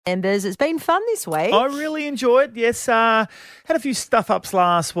Members. It's been fun this week. I really enjoyed. Yes, had a few stuff-ups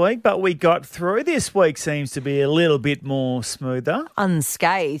last week, but we got through. This week seems to be a little bit more smoother.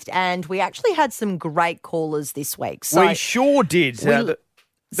 Unscathed. And we actually had some great callers this week. So we sure did. The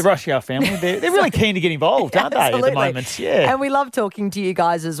Rush Hour family, they're really keen to get involved, aren't they, at the moment? Yeah. And we love talking to you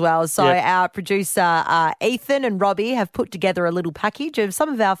guys as well. So our producer, Ethan and Robbie, have put together a little package of some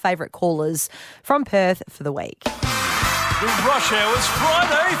of our favourite callers from Perth for the week. The Rush Hour's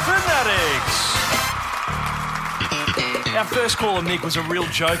Friday Fanatics. Our first caller, Nick, was a real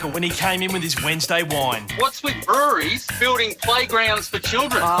joker when he came in with his Wednesday wine. What's with breweries building playgrounds for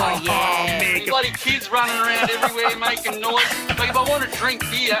children? Oh, yeah. Bloody kids running around everywhere making noise. Like, if I want to drink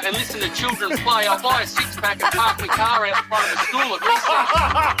beer and listen to children play, I'll buy a six-pack and park my car out front of the school at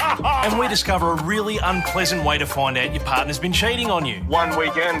recess. And we discover a really unpleasant way to find out your partner's been cheating on you. One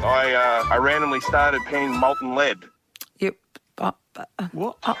weekend, I randomly started peeing molten lead. Yep.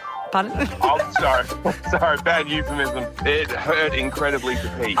 What? Pardon? Oh, sorry, bad euphemism. It hurt incredibly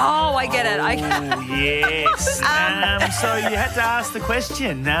to pee. Oh, I get it. Oh, yes. So you had to ask the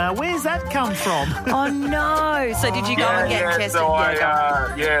question, where's that come from? Oh, no. So did you go and get tested? So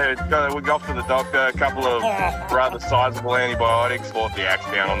we got to the doctor, a couple of rather sizable antibiotics, fought the axe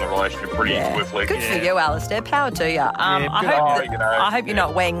down on the relationship pretty swiftly. Good for you, Alistair. Power to you. I hope you're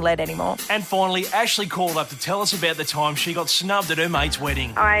not wearing lead anymore. And finally, Ashley called up to tell us about the time she got snubbed at her mate's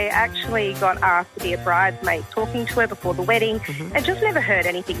wedding. I actually got asked to be a bridesmaid, talking to her before the wedding, and just never heard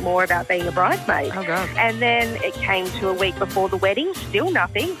anything more about being a bridesmaid. Oh, God. And then it came to a week before the wedding, still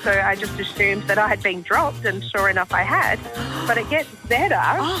nothing, so I just assumed that I had been dropped, and sure enough I had. But it gets better.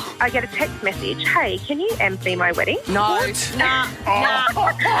 I get a text message, hey, can you MC my wedding? No. Nah.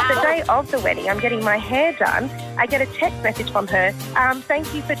 The day of the wedding, I'm getting my hair done. I get a text message from her,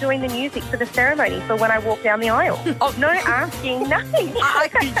 thank you for doing the music for the ceremony for when I walk down the aisle. No asking, nothing.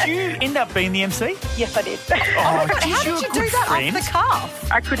 Did you end up being the MC? Yes, I did. How did you do that off the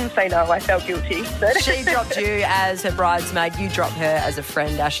cuff? I couldn't say no. I felt guilty. But She dropped you as her bridesmaid. You dropped her as a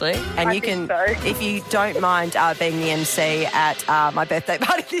friend, Ashley. And I you think can, so. if you don't mind being the MC at my birthday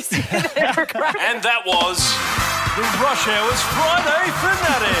party this year, that'd be great. And that was the Rush Hour's Friday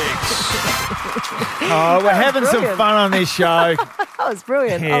Fanatics. Oh, we're having some fun on this show. That was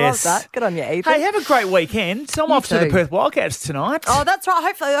brilliant. I love Yes. that. Good on you, Ethan. Hey, have a great weekend. So I'm off to the too. Perth Wildcats tonight. Oh, that's right.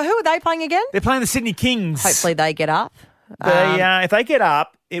 Hopefully, who are they playing again? They're playing the Sydney Kings. Hopefully they get up. If they get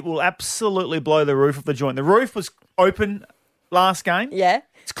up, it will absolutely blow the roof off the joint. The roof was open last game. Yeah.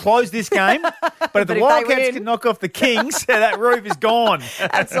 It's closed this game. But if But the if they Wildcats win- can knock off the Kings, that roof is gone.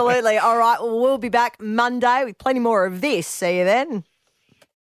 Absolutely. All right. Well, we'll be back Monday with plenty more of this. See you then.